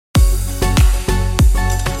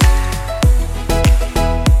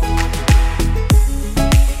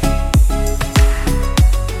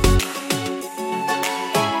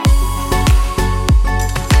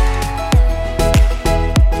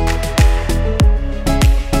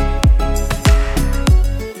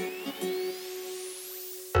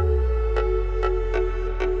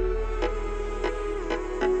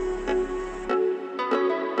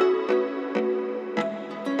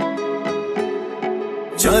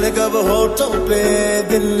जाने कब होठों पे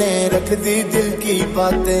दिल ने रख दी दिल की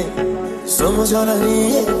बातें, समझा नहीं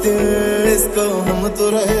ये दिल इसको हम तो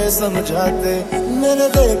रहे समझाते। मैंने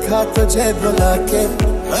देखा तुझे बुला के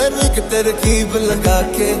हर एक तरकीब लगा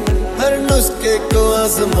के, हर नुस्खे को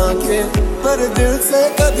आजमा के, पर दिल से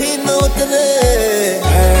कभी न उतरे।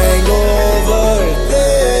 हैंगओवर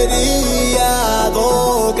तेरी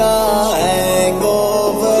यादों का,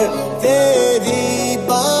 हैंगओवर तेरी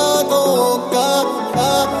बातों का,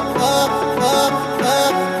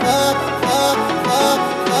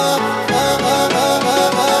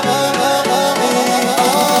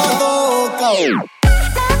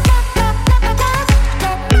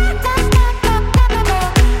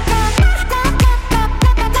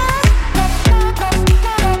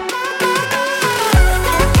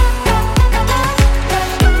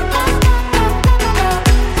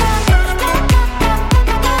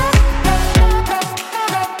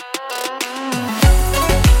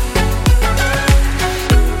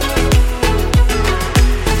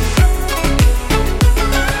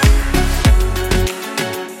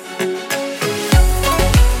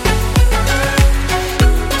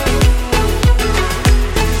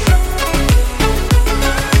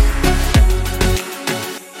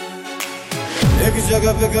 एक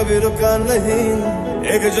जगह पे कभी रुका नहीं,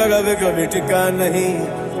 एक जगह पे कभी टिका नहीं,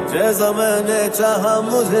 जैसा मैंने चाहा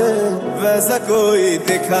मुझे वैसा कोई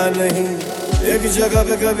दिखा नहीं। एक जगह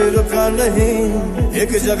पे कभी रुका नहीं,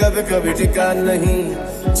 एक जगह पे कभी टिका नहीं,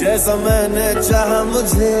 जैसा मैंने चाहा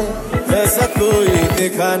मुझे वैसा कोई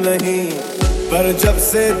दिखा नहीं। पर जब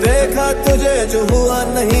से देखा तुझे जो हुआ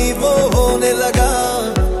नहीं वो होने लगा,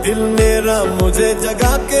 दिल मेरा मुझे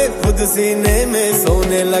जगा के खुद सीने में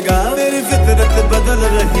सोने लगा। मेरी फितरत बदल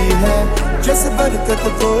रही है जैसे बरकत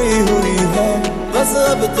कोई हुई है, बस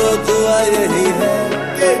अब तो दुआ यही है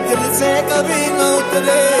कि दिल से कभी न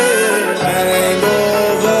उतरे।